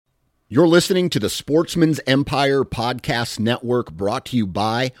You're listening to the Sportsman's Empire Podcast Network, brought to you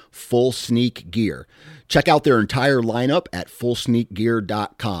by Full Sneak Gear. Check out their entire lineup at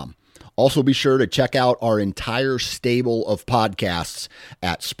fullsneakgear.com. Also be sure to check out our entire stable of podcasts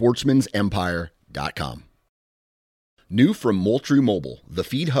at sportsmansempire.com. New from Moultrie Mobile, the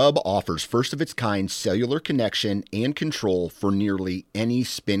Feed Hub offers first-of-its-kind cellular connection and control for nearly any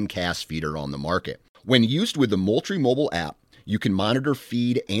spin cast feeder on the market. When used with the Moultrie Mobile app, you can monitor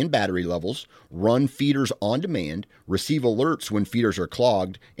feed and battery levels, run feeders on demand, receive alerts when feeders are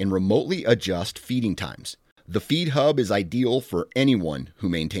clogged, and remotely adjust feeding times. The Feed Hub is ideal for anyone who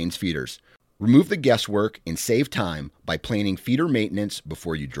maintains feeders. Remove the guesswork and save time by planning feeder maintenance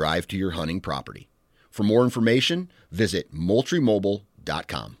before you drive to your hunting property. For more information, visit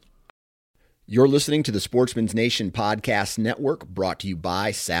MoultrieMobile.com. You're listening to the Sportsman's Nation Podcast Network, brought to you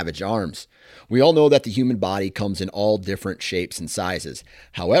by Savage Arms. We all know that the human body comes in all different shapes and sizes.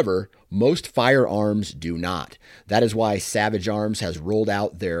 However, most firearms do not. That is why Savage Arms has rolled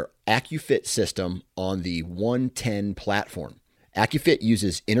out their AccuFit system on the 110 platform. AccuFit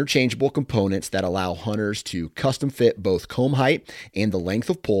uses interchangeable components that allow hunters to custom fit both comb height and the length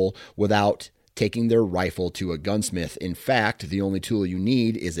of pull without taking their rifle to a gunsmith. In fact, the only tool you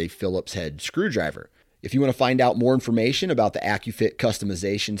need is a Phillips head screwdriver. If you want to find out more information about the AccuFit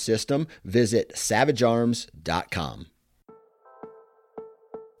customization system, visit savagearms.com.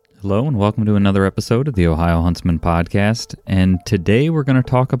 Hello and welcome to another episode of the Ohio Huntsman Podcast. And today we're going to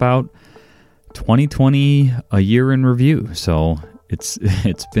talk about 2020, a year in review. So it's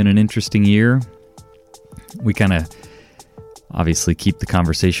been an interesting year. We kind of obviously keep the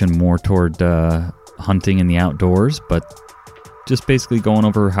conversation more toward hunting in the outdoors, but just basically going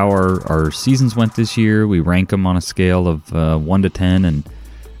over how our seasons went this year. We rank them on a scale of 1 to 10 and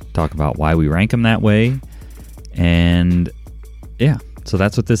talk about why we rank them that way. And yeah, so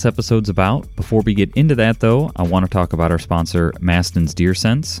that's what this episode's about. Before we get into that, though, I want to talk about our sponsor, Mastin's Deer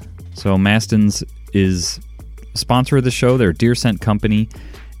Sense. So Mastin's is a sponsor of the show. They're a deer scent company,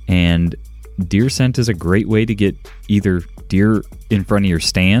 and deer scent is a great way to get either deer in front of your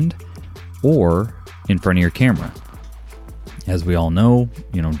stand or in front of your camera. As we all know,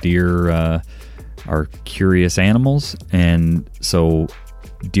 deer are curious animals, and so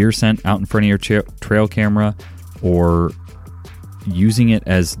deer scent out in front of your trail camera, or using it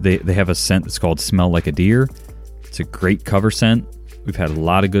as they have a scent that's called Smell Like a Deer. It's a great cover scent. We've had a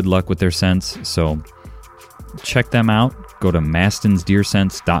lot of good luck with their scents, so check them out. Go to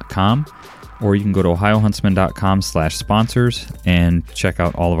mastinsdeerscents.com, or you can go to ohiohuntsman.com/sponsors and check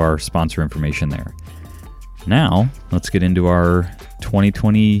out all of our sponsor information there. Now, let's get into our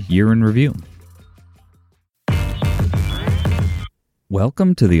 2020 year in review.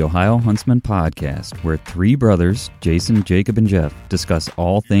 Welcome to the Ohio Huntsman Podcast, where three brothers, Jason, Jacob, and Jeff, discuss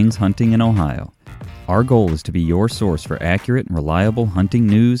all things hunting in Ohio. Our goal is to be your source for accurate and reliable hunting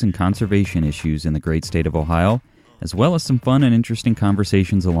news and conservation issues in the great state of Ohio, as well as some fun and interesting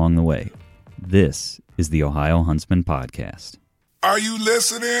conversations along the way. This is the Ohio Huntsman Podcast. Are you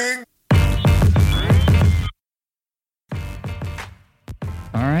listening?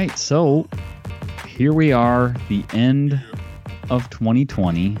 All right, so here we are, the end of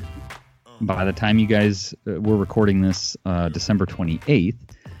 2020. By the time you guys we're recording this, December 28th,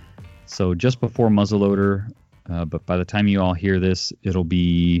 so just before muzzleloader, but by the time you all hear this, it'll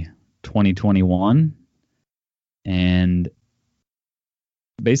be 2021. And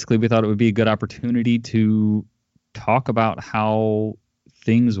basically, we thought it would be a good opportunity to talk about how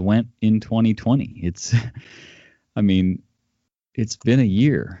things went in 2020. It's been a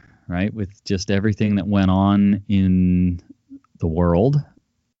year, right? With just everything that went on in the world.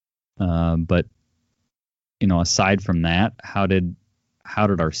 But, aside from that, how did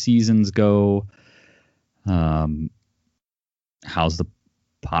our seasons go? How's the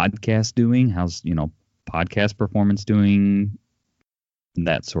podcast doing? How's, podcast performance doing?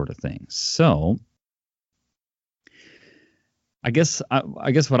 That sort of thing. So I guess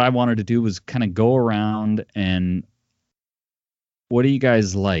what I wanted to do was kind of go around and what do you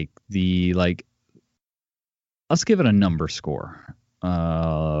guys like? Let's give it a number score.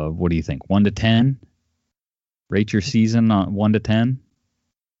 What do you think? 1 to 10? Rate your season on 1 to 10?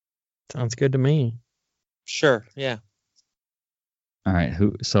 Sounds good to me. Sure. Yeah. All right.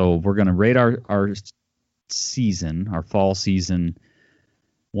 So we're going to rate our season, our fall season,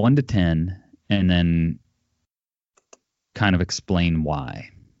 1 to 10, and then kind of explain why.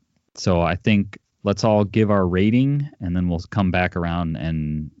 So I think let's all give our rating, and then we'll come back around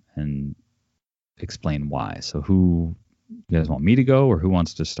and explain why. So who, you guys want me to go, or who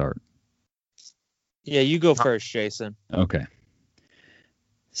wants to start? Yeah, you go first, Jason. Okay.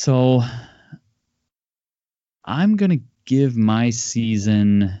 So I'm going to give my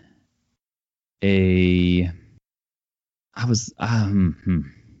season I was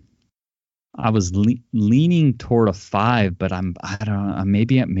leaning toward a 5, but I don't know,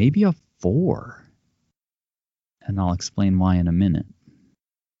 maybe a 4. And I'll explain why in a minute.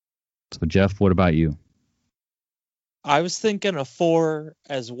 So Jeff, what about you? I was thinking a 4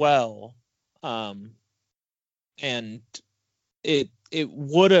 as well. And it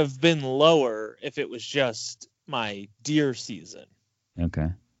would have been lower if it was just my deer season. Okay.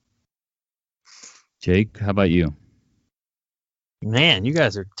 Jake, how about you? Man, you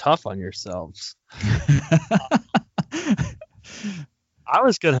guys are tough on yourselves. I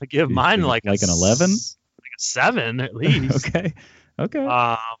was gonna give mine like an 11, like a 7 at least. Okay.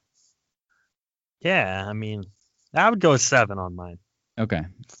 Yeah, I mean, I would go with 7 on mine. Okay.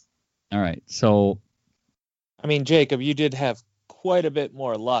 All right. So, I mean, Jacob, you did have quite a bit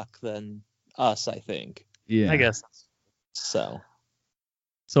more luck than us, I think. yeah, I guess. So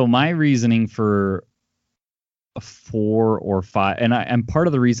my reasoning for a 4 or 5, and part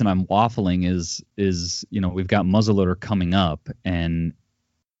of the reason I'm waffling is we've got muzzleloader coming up, and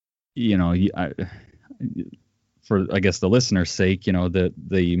for I guess the listener's sake,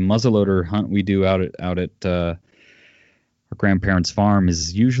 the muzzleloader hunt we do out at our grandparents' farm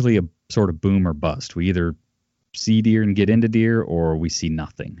is usually a sort of boom or bust. We either see deer and get into deer, or we see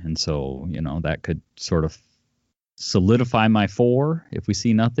nothing, and so that could sort of solidify my 4 if we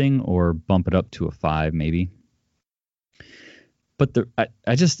see nothing, or bump it up to a 5 maybe. But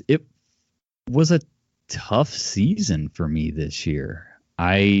it was a tough season for me this year.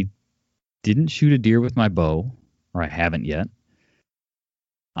 I didn't shoot a deer with my bow, or I haven't yet.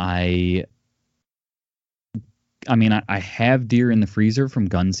 I have deer in the freezer from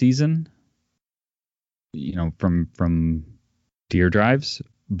gun season, from deer drives,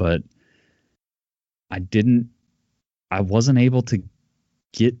 but I wasn't able to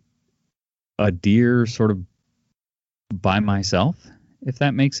get a deer sort of by myself, if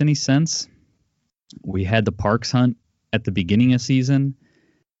that makes any sense. We had the Parks hunt at the beginning of season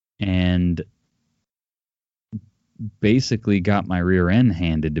and basically got my rear end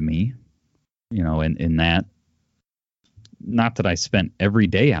handed to me, in that, not that I spent every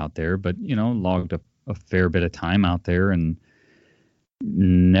day out there, but, logged a fair bit of time out there and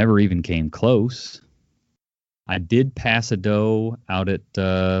never even came close. I did pass a doe out at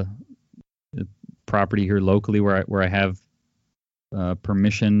property here locally where I have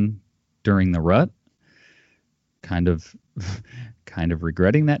permission during the rut. Kind of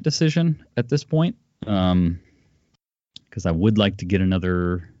regretting that decision at this point, because I would like to get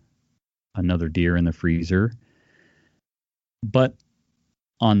another deer in the freezer. But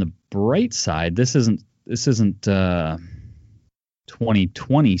on the bright side, this isn't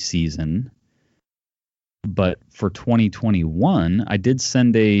 2020 season. But for 2021, I did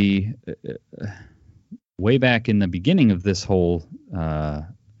send way back in the beginning of this whole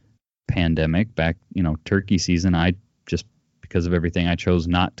pandemic, back, turkey season, I just, because of everything, I chose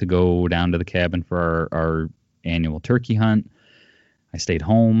not to go down to the cabin for our annual turkey hunt. I stayed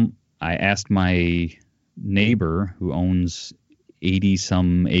home. I asked my neighbor, who owns 80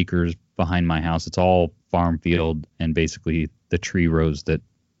 some acres behind my house. It's all farm field and basically the tree rows that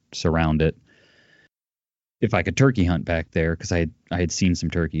surround it, if I could turkey hunt back there, because I had seen some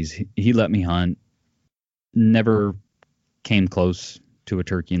turkeys. He let me hunt. Never came close to a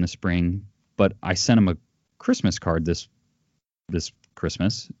turkey in the spring, but I sent him a Christmas card this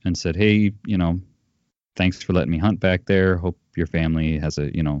Christmas and said, hey, thanks for letting me hunt back there. Hope your family has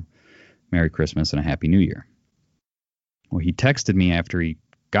a, Merry Christmas and a Happy New Year. Well, he texted me after he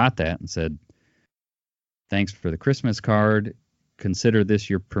got that and said, thanks for the Christmas card. Consider this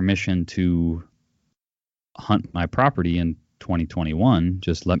your permission to hunt my property in 2021.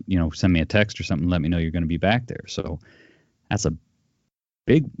 Just send me a text or something, let me know you're going to be back there. So that's a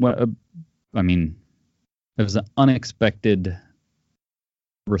big, it was an unexpected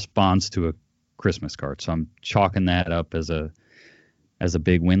response to a Christmas card. So I'm chalking that up as a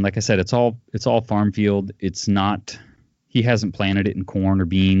big win. Like I said, it's all farm field. It's not, he hasn't planted it in corn or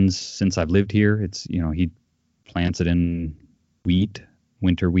beans since I've lived here. It's, he plants it in wheat,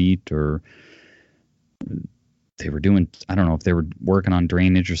 winter wheat, or they were doing, I don't know if they were working on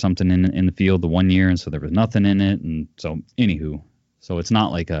drainage or something in the field the one year, and so there was nothing in it. And so anywho, so it's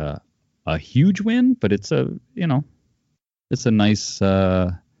not like a huge win, but it's a nice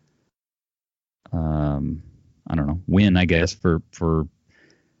I don't know, win, I guess, to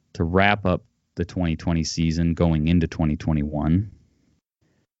wrap up the 2020 season going into 2021.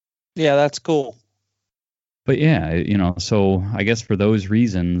 Yeah, that's cool. But yeah, so I guess for those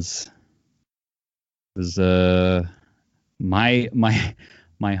reasons, was my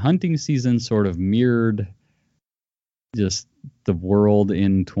hunting season sort of mirrored just the world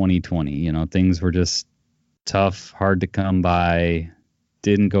in 2020. Things were just tough, hard to come by,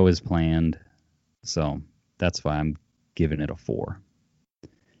 didn't go as planned. So that's why I'm giving it a 4.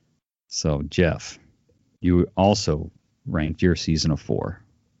 So Jeff, you also ranked your season a 4.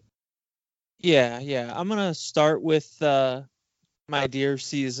 Yeah. I'm gonna start with my deer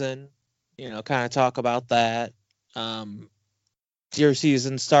season. Kind of talk about that. Deer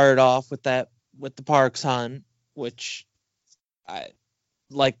season started off with the Parks hunt, which I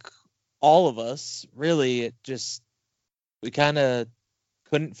like all of us really. We kind of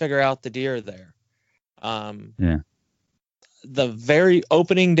couldn't figure out the deer there. Yeah. The very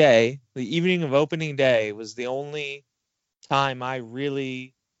opening day, the evening of opening day, was the only time I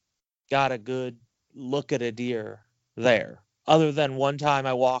really got a good look at a deer there. Other than one time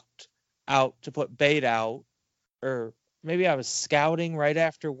I walked out to put bait out, or maybe I was scouting right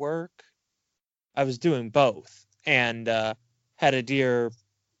after work. I was doing both, and had a deer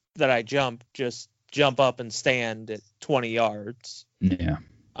that I just jump up and stand at 20 yards. Yeah.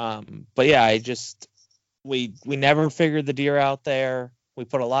 But yeah, we never figured the deer out there. We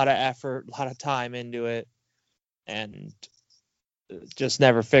put a lot of effort, a lot of time into it, and just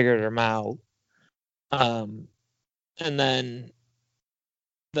never figured them out. And then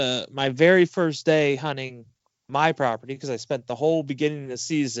my very first day hunting my property, because I spent the whole beginning of the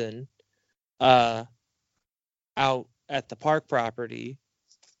season out at the park property.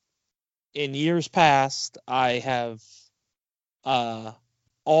 In years past, I have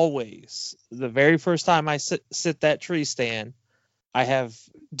always, the very first time I sit that tree stand, I have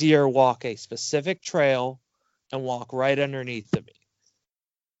deer walk a specific trail and walk right underneath of me.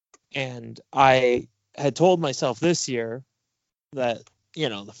 And I had told myself this year that,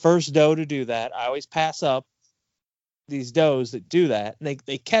 the first doe to do that, I always pass up these does that do that, and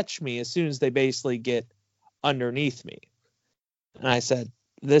they catch me as soon as they basically get underneath me. And I said,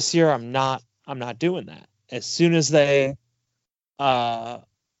 this year I'm not doing that. As soon as they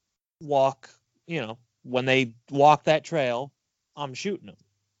walk, when they walk that trail, I'm shooting them.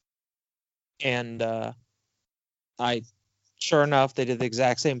 And sure enough, they did the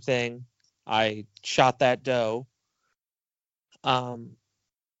exact same thing. I shot that doe.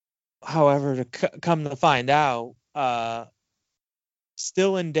 However, to come to find out,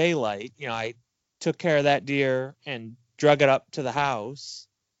 still in daylight, I took care of that deer and drug it up to the house.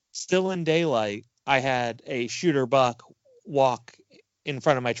 Still in daylight, I had a shooter buck walk in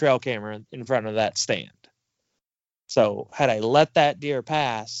front of my trail camera in front of that stand. So had I let that deer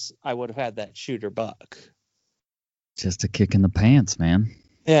pass, I would have had that shooter buck. Just a kick in the pants, man.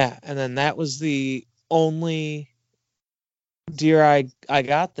 Yeah, and then that was the only deer I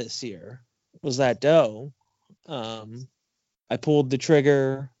got this year, was that doe. I pulled the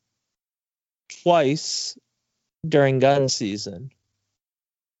trigger twice during gun season,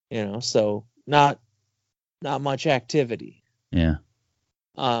 so not much activity. Yeah.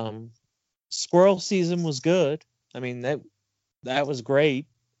 Squirrel season was good. I mean, that was great.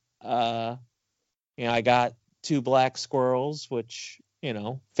 I got 2 black squirrels, which,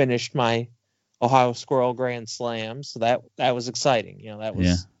 finished my Ohio Squirrel Grand Slam. So that was exciting. That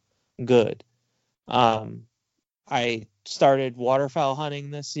was good. I started waterfowl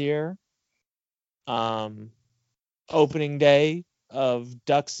hunting this year. Opening day of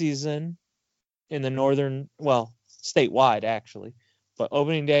duck season in the statewide actually, but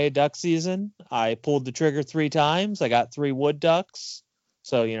opening day of duck season, I pulled the trigger 3 times. I got 3 wood ducks.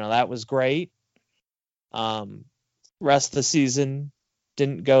 So, that was great. Rest of the season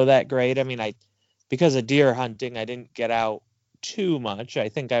didn't go that great. I mean, because of deer hunting, I didn't get out too much. I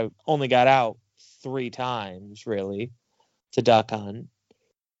think I only got out 3 times really to duck hunt.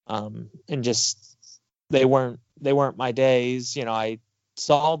 And just they weren't my days. I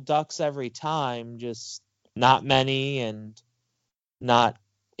saw ducks every time, just not many and not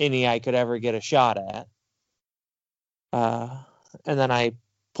any I could ever get a shot at. And then I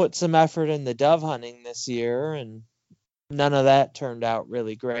put some effort in the dove hunting this year, and none of that turned out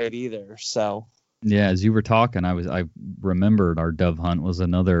really great either. So yeah, as you were talking, I remembered our dove hunt was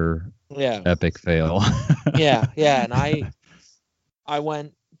another epic fail. yeah, and I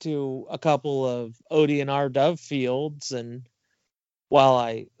went to a couple of ODNR dove fields, and while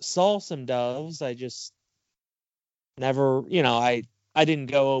I saw some doves, I just never, I didn't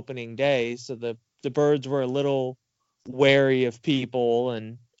go opening day, so the birds were a little wary of people,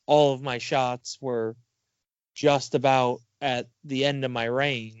 and all of my shots were just about at the end of my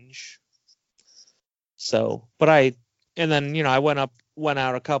range. So, and then, I went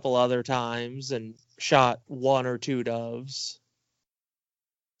out a couple other times and shot 1 or 2 doves.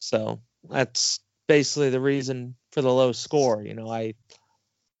 So that's basically the reason for the low score.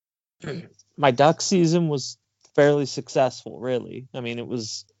 My duck season was fairly successful, really. I mean,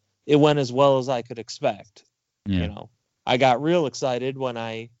 it went as well as I could expect. Yeah. I got real excited when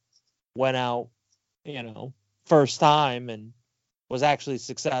I went out, first time and was actually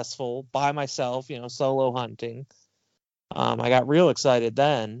successful by myself, solo hunting. I got real excited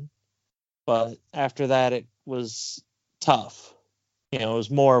then, but after that it was tough. It was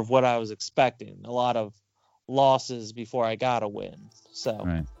more of what I was expecting. A lot of losses before I got a win. So.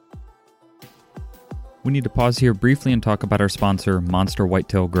 Right. We need to pause here briefly and talk about our sponsor, Monster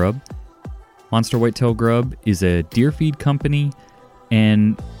Whitetail Grub. Monster Whitetail Grub is a deer feed company,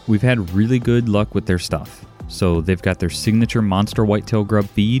 and we've had really good luck with their stuff. So they've got their signature Monster Whitetail Grub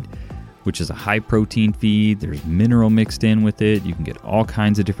feed, which is a high-protein feed. There's mineral mixed in with it. You can get all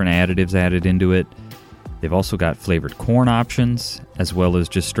kinds of different additives added into it. They've also got flavored corn options, as well as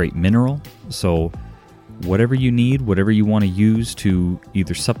just straight mineral. So whatever you need, whatever you want to use to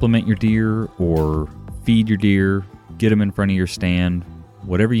either supplement your deer or feed your deer, get them in front of your stand,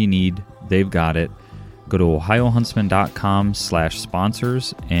 whatever you need, they've got it. Go to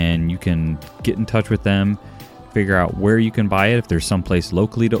ohiohuntsman.com/sponsors and you can get in touch with them, figure out where you can buy it, if there's someplace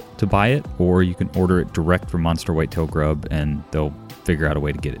locally to buy it, or you can order it direct from Monster Whitetail Grub and they'll figure out a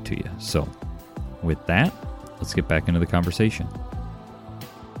way to get it to you. So with that, let's get back into the conversation.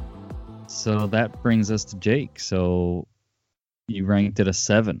 So that brings us to Jake. So you ranked it a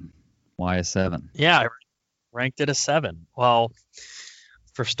 7. Why a 7? Yeah, I ranked it a 7. Well,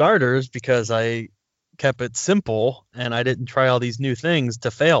 for starters, because I kept it simple and I didn't try all these new things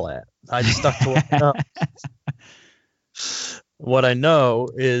to fail at. I just stuck to what I know. What I know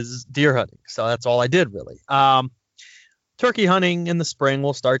is deer hunting. So that's all I did, really. Turkey hunting in the spring,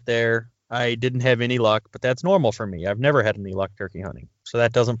 we'll start there. I didn't have any luck, but that's normal for me. I've never had any luck turkey hunting. So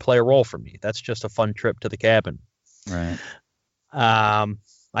that doesn't play a role for me. That's just a fun trip to the cabin. Right.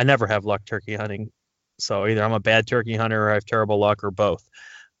 I never have luck turkey hunting. So either I'm a bad turkey hunter or I have terrible luck or both.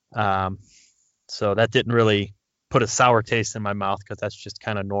 So that didn't really put a sour taste in my mouth because that's just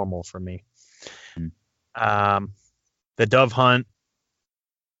kind of normal for me. The dove hunt,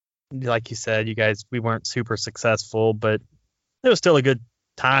 like you said, you guys, we weren't super successful, but it was still a good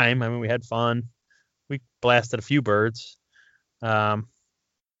time. I mean, we had fun. We blasted a few birds. There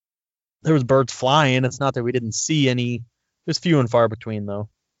was birds flying. It's not that we didn't see any. It was few and far between, though.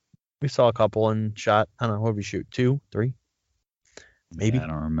 We saw a couple and shot, I don't know, what did we shoot? 2, 3? Maybe. Yeah, I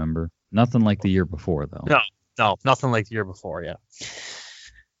don't remember. Nothing like the year before, though. No, nothing like the year before, yeah.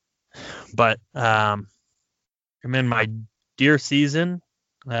 But I'm in my deer season.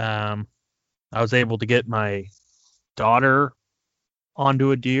 I was able to get my daughter onto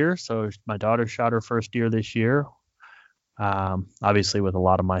a deer. So my daughter shot her first deer this year. Obviously with a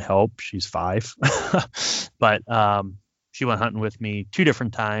lot of my help. She's 5. But she went hunting with me 2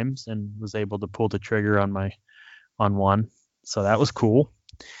 different times and was able to pull the trigger on one. So that was cool.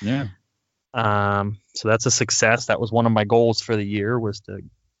 Yeah. So that's a success. That was one of my goals for the year, was to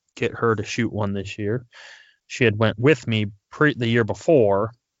get her to shoot one this year. She had went with me the year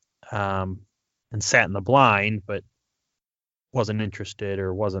before, and sat in the blind, but wasn't interested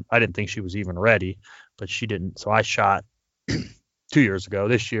I didn't think she was even ready, but she didn't. So I shot 2 years ago.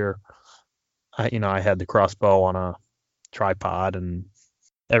 This year, I had the crossbow on a tripod and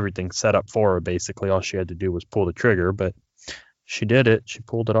everything set up for her. Basically, all she had to do was pull the trigger, but she did it. She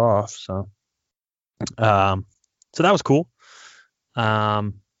pulled it off. So that was cool.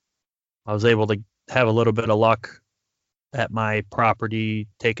 I was able to have a little bit of luck at my property,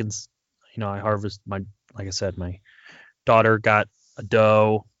 I harvest like I said, my daughter got a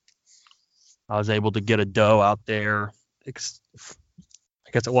doe. I was able to get a doe out there. I guess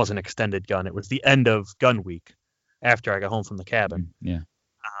it wasn't extended gun. It was the end of gun week after I got home from the cabin. Yeah.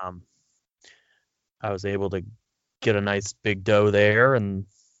 I was able to get a nice big doe there, and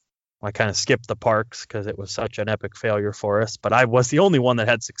I kind of skipped the parks because it was such an epic failure for us. But I was the only one that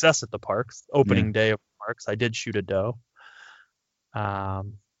had success at the parks. Opening day of parks, I did shoot a doe.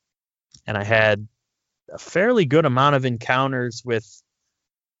 And I had a fairly good amount of encounters with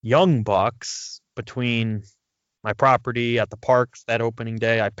young bucks between my property at the parks that opening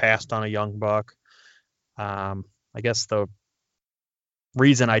day. I passed on a young buck. I guess the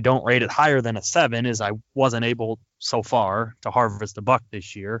reason I don't rate it higher than a 7 is I wasn't able so far to harvest a buck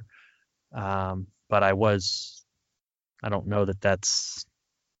this year. But I don't know that's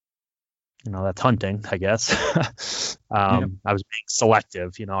hunting, I guess. I was being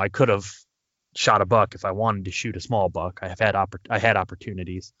selective. I could have shot a buck if I wanted to shoot a small buck. I had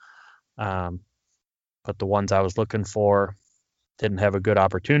opportunities, but the ones I was looking for didn't have a good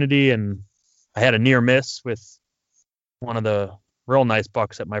opportunity, and I had a near miss with one of the real nice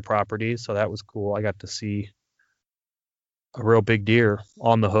bucks at my property, so that was cool. I got to see a real big deer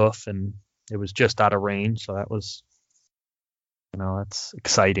on the hoof, and it was just out of range, so that was, that's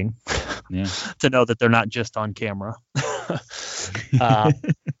exciting. Yeah. To know that they're not just on camera.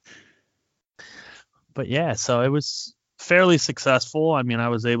 But yeah, so it was fairly successful. I mean, I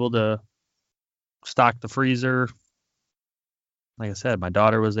was able to stock the freezer. Like I said, my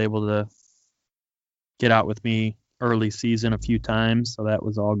daughter was able to get out with me early season a few times, so that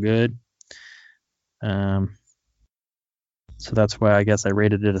was all good. So that's why I guess I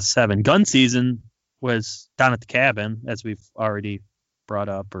rated it a 7. Gun season was down at the cabin, as we've already brought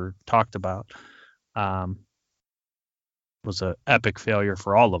up or talked about. Was an epic failure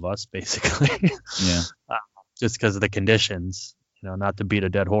for all of us, basically. Yeah. Just because of the conditions, not to beat a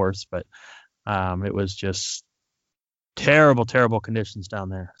dead horse, but it was just terrible, terrible conditions down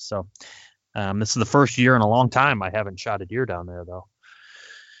there. So this is the first year in a long time I haven't shot a deer down there, though.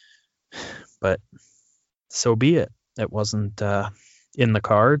 But so be it. It wasn't in the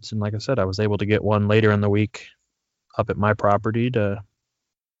cards. And like I said, I was able to get one later in the week up at my property to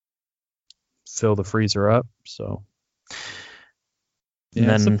fill the freezer up. So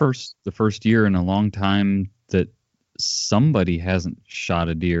yeah, it's the first year in a long time that somebody hasn't shot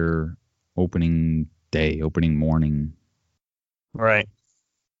a deer opening morning. Right.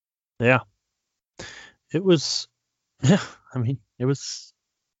 Yeah. It was, I mean, it was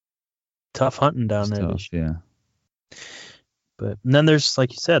tough hunting down there. Tough, yeah. But then there's,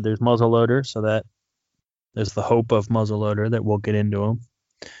 like you said, there's muzzleloader, so that there's the hope of muzzleloader that we'll get into them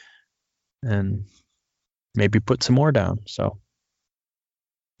and maybe put some more down. So,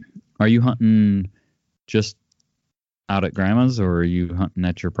 are you hunting just out at Grandma's, or are you hunting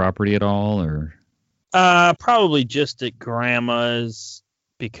at your property at all, or? Probably just at Grandma's,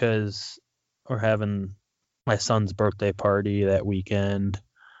 because we're having my son's birthday party that weekend.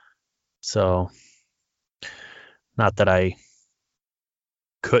 So, not that I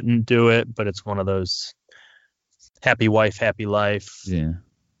couldn't do it, but it's one of those happy wife, happy life. Yeah.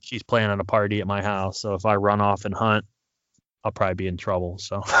 She's planning a party at my house, so if I run off and hunt, I'll probably be in trouble.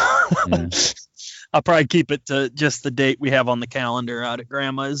 So Yeah. I'll probably keep it to just the date we have on the calendar out at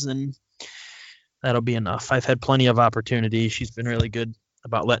Grandma's, and that'll be enough. I've had plenty of opportunities. She's been really good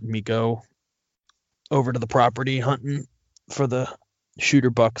about letting me go over to the property hunting for the shooter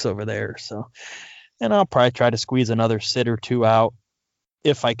bucks over there. So, and I'll probably try to squeeze another sit or two out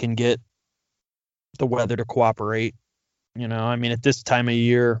if I can get the weather to cooperate. I mean, at this time of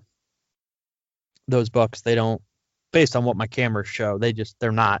year, those bucks, they don't, based on what my cameras show,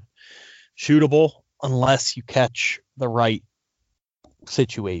 they're not shootable unless you catch the right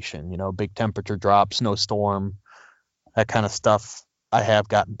situation, big temperature drop, snowstorm, that kind of stuff. I have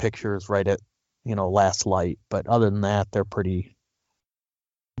gotten pictures right at, last light, but other than that, they're pretty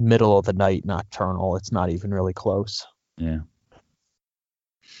middle of the night nocturnal. It's not even really close. Yeah.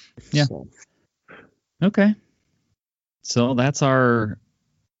 Yeah. So. Okay. So that's our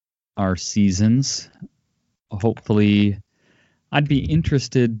seasons. Hopefully, I'd be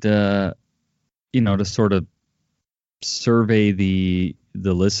interested, to sort of survey the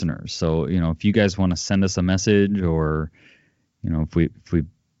listeners. So, if you guys want to send us a message, or, if we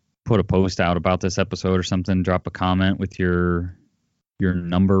put a post out about this episode or something, drop a comment with your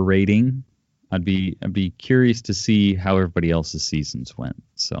number rating. I'd be curious to see how everybody else's seasons went.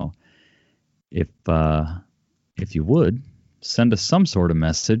 So if you would, send us some sort of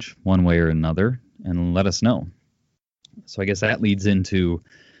message one way or another and let us know. So I guess that leads into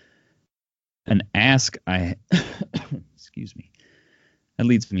an ask excuse me. That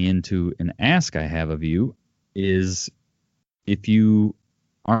leads me into an ask I have of you is, if you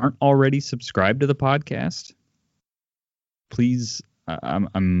aren't already subscribed to the podcast, please, I'm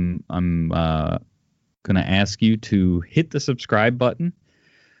going to ask you to hit the subscribe button.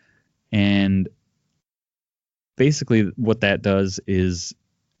 And basically what that does is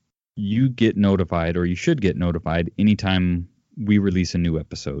you get notified, or you should get notified, anytime we release a new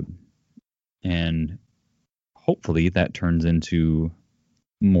episode. And hopefully that turns into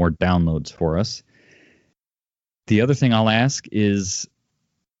more downloads for us. The other thing I'll ask is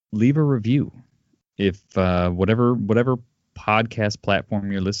leave a review. If whatever podcast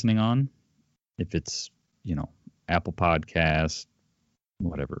platform you're listening on, if it's, Apple Podcasts,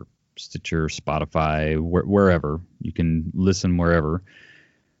 whatever, Stitcher, Spotify, wherever, you can listen wherever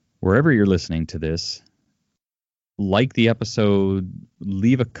you're listening to this, like the episode,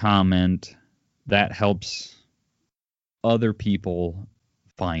 leave a comment, that helps other people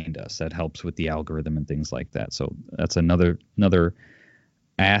find us. That helps with the algorithm and things like that. So that's another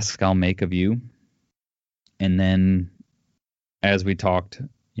ask I'll make of you. And then, as we talked,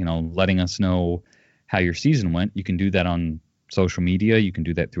 letting us know how your season went. You can do that on social media. You can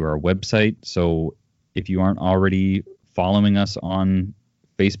do that through our website. So if you aren't already following us on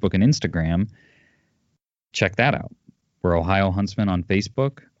Facebook and Instagram, check that out. We're Ohio Huntsman on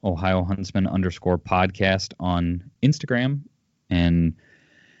Facebook, Ohio Huntsman _podcast on Instagram. And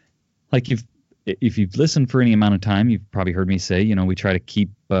if you've listened for any amount of time, you've probably heard me say, we try to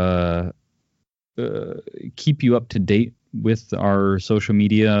keep you up to date with our social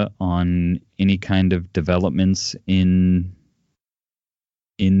media on any kind of developments in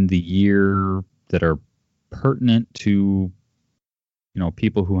the year that are pertinent to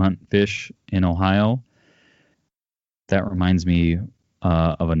people who hunt fish in Ohio. That reminds me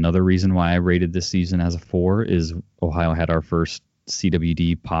of another reason why I rated this season as a 4 is Ohio had our first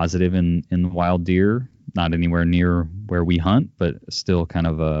CWD positive in the wild deer, not anywhere near where we hunt, but still kind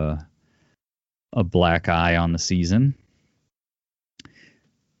of a black eye on the season.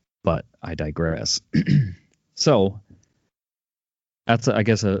 But I digress. So that's, I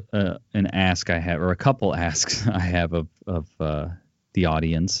guess, an ask I have, or a couple asks I have of the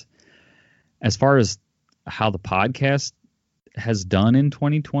audience. As far as how the podcast has done in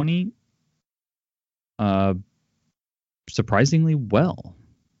 2020, surprisingly well.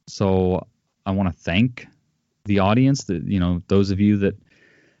 So I want to thank the audience, that those of you that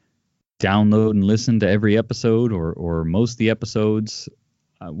download and listen to every episode or most of the episodes.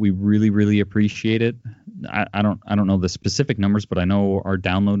 We really, really appreciate it. I don't know the specific numbers, but I know our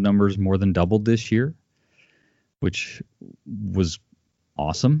download numbers more than doubled this year, which was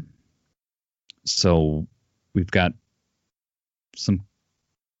awesome. So we've got some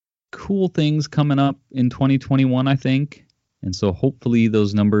cool things coming up in 2021, I think. And so hopefully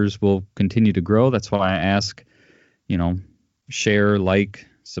those numbers will continue to grow. That's why I ask, share, like,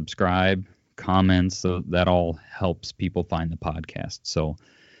 subscribe, comments, so that all helps people find the podcast. So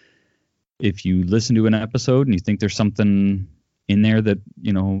if you listen to an episode and you think there's something in there that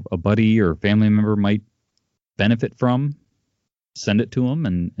a buddy or family member might benefit from, send it to them,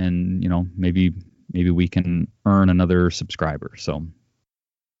 and maybe we can earn another subscriber. So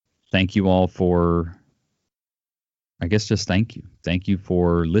thank you all for, I guess, just thank you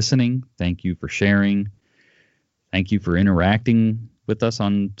for listening, thank you for sharing, thank you for interacting with us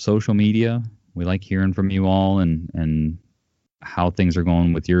on social media. We like hearing from you all and how things are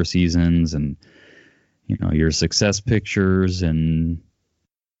going with your seasons and your success pictures and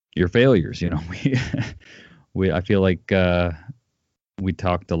your failures. I feel like we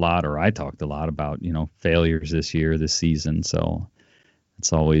talked a lot, or I talked a lot about failures this season. So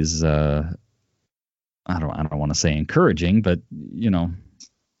it's always I don't want to say encouraging, but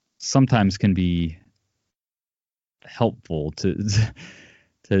sometimes can be helpful to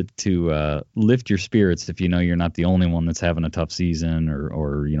lift your spirits if you're not the only one that's having a tough season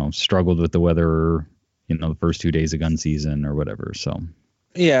or struggled with the weather the first 2 days of gun season or whatever. So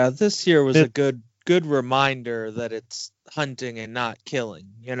yeah, this year was a good reminder that it's hunting and not killing.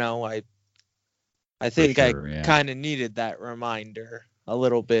 I think sure, I kind of needed that reminder a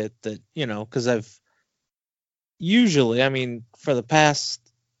little bit, that because I've usually, for the past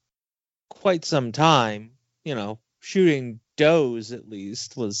quite some time, shooting does at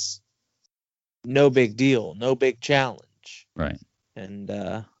least was no big deal, no big challenge. Right.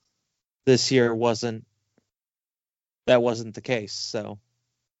 And this year wasn't the case. So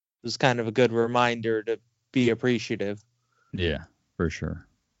it was kind of a good reminder to be appreciative. Yeah, for sure.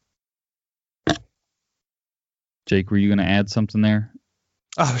 Jake, were you going to add something there?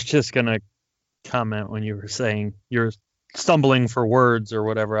 I was just going to comment when you were saying you're stumbling for words or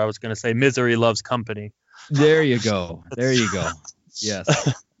whatever. I was going to say misery loves company. There you go.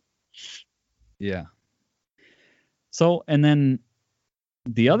 Yes. Yeah. So, and then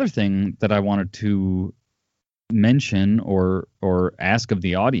the other thing that I wanted to mention or ask of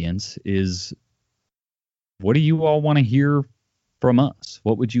the audience is, what do you all want to hear from us?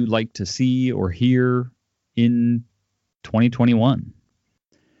 What would you like to see or hear in 2021?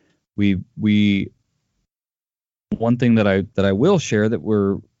 We one thing that I will share that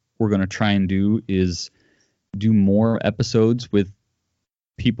we're going to try and do is do more episodes with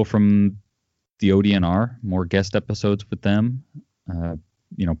people from the ODNR, more guest episodes with them.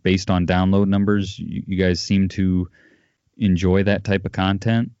 Based on download numbers, you guys seem to enjoy that type of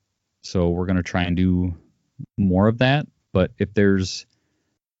content. So we're going to try and do more of that. But if there's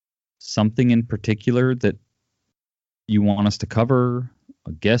something in particular that you want us to cover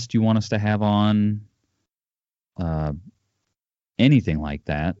a guest you want us to have on, anything like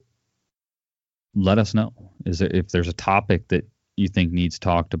that, let us know. If there's a topic that you think needs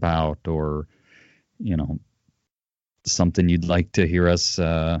talked about, or, you know, something you'd like to hear us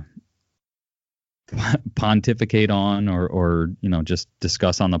pontificate on, or, you know, just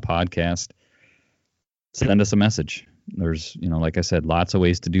discuss on the podcast, send us a message. There's, you know, like I said, lots of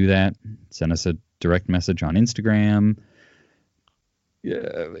ways to do that. Send us a direct message on Instagram.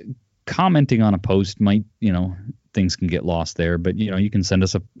 Commenting on a post might, you know, things can get lost there, but, you know, you can send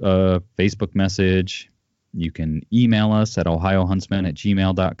us a Facebook message. You can email us at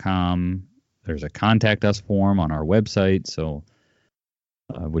ohiohuntsman@gmail.com. There's a contact us form on our website, so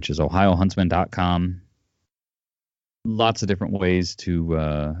which is ohiohuntsman.com. Lots of different ways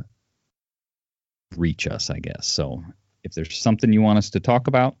to reach us, I guess. So if there's something you want us to talk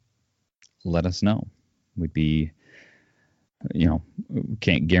about, let us know. We'd be, you know,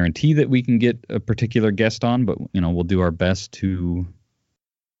 can't guarantee that we can get a particular guest on, but, you know, we'll do our best to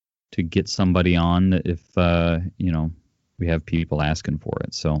get somebody on if, you know, we have people asking for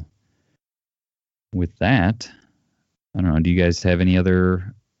it. So with that, I don't know, do you guys have any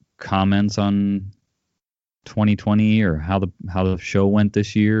other comments on 2020 or how the show went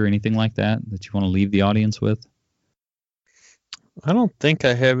this year, or anything like that you want to leave the audience with? I don't think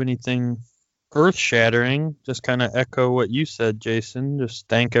I have anything earth-shattering. Just kind of echo what you said, Jason. Just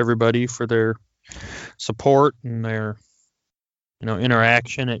thank everybody for their support and their, you know,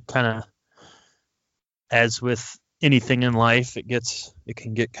 interaction. It kind of, as with anything in life, it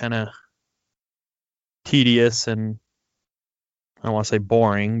can get kind of tedious and, I don't want to say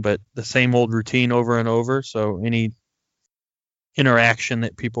boring, but the same old routine over and over. So any interaction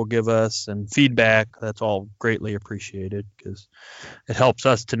that people give us and feedback, that's all greatly appreciated, because it helps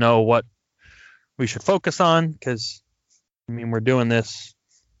us to know what we should focus on. Because, I mean, we're doing this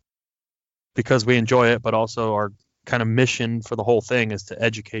because we enjoy it, but also our kind of mission for the whole thing is to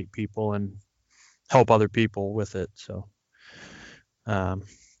educate people and help other people with it. So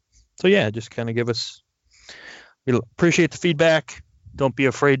yeah, just kind of we appreciate the feedback. Don't be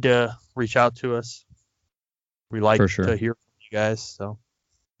afraid to reach out to us. We like to hear from you guys. So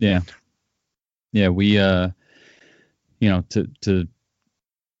yeah, we you know, to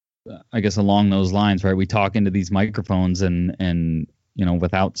I guess along those lines, right? We talk into these microphones, and you know,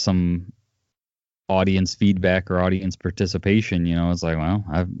 without some audience feedback or audience participation, you know, it's like, well,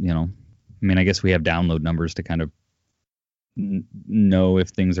 I guess we have download numbers to kind of know if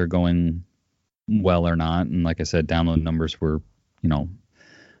things are going well or not. And like I said, download numbers were, you know,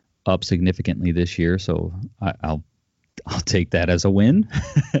 up significantly this year, so I'll take that as a win.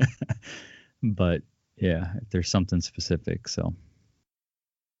 But yeah, if there's something specific. So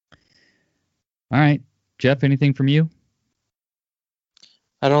all right, Jeff, anything from you?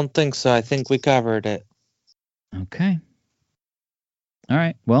 I don't think so. I think we covered it. Okay. All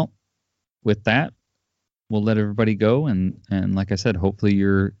right, well, with that, we'll let everybody go, and like I said, hopefully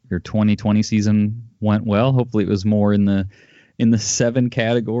your 2020 season went well. Hopefully it was more in the 7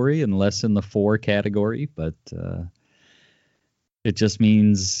 category and less in the 4 category, but it just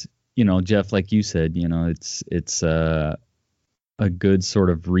means, you know, Jeff, like you said, you know, it's a good sort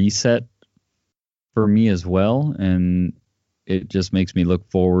of reset for me as well, and it just makes me look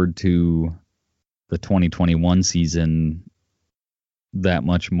forward to the 2021 season that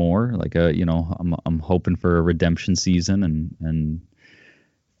much more. Like, you know, I'm hoping for a redemption season, and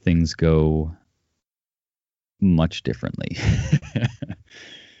things go much differently.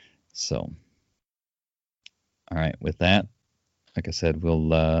 So, all right, with that, like I said, we'll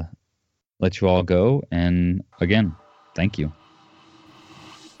let you all go, and again, thank you.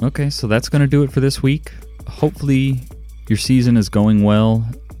 Okay, so that's going to do it for this week. Hopefully your season is going well.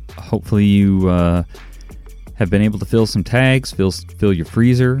 Hopefully you have been able to fill some tags, fill your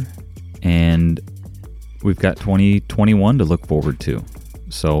freezer, and we've got 2021 to look forward to.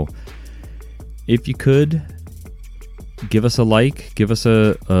 So if you could, give us a like, give us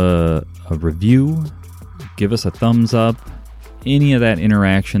a review, give us a thumbs up. Any of that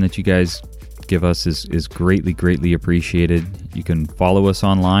interaction that you guys give us is greatly appreciated. You can follow us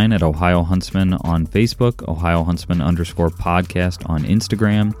online at Ohio Huntsman on Facebook, Ohio Huntsman _podcast on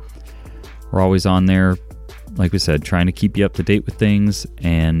Instagram. We're always on there, like we said, trying to keep you up to date with things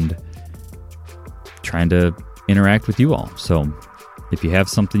and trying to interact with you all. So if you have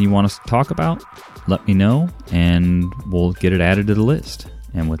something you want us to talk about, let me know and we'll get it added to the list.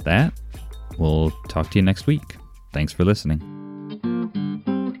 And with that, we'll talk to you next week. Thanks for listening.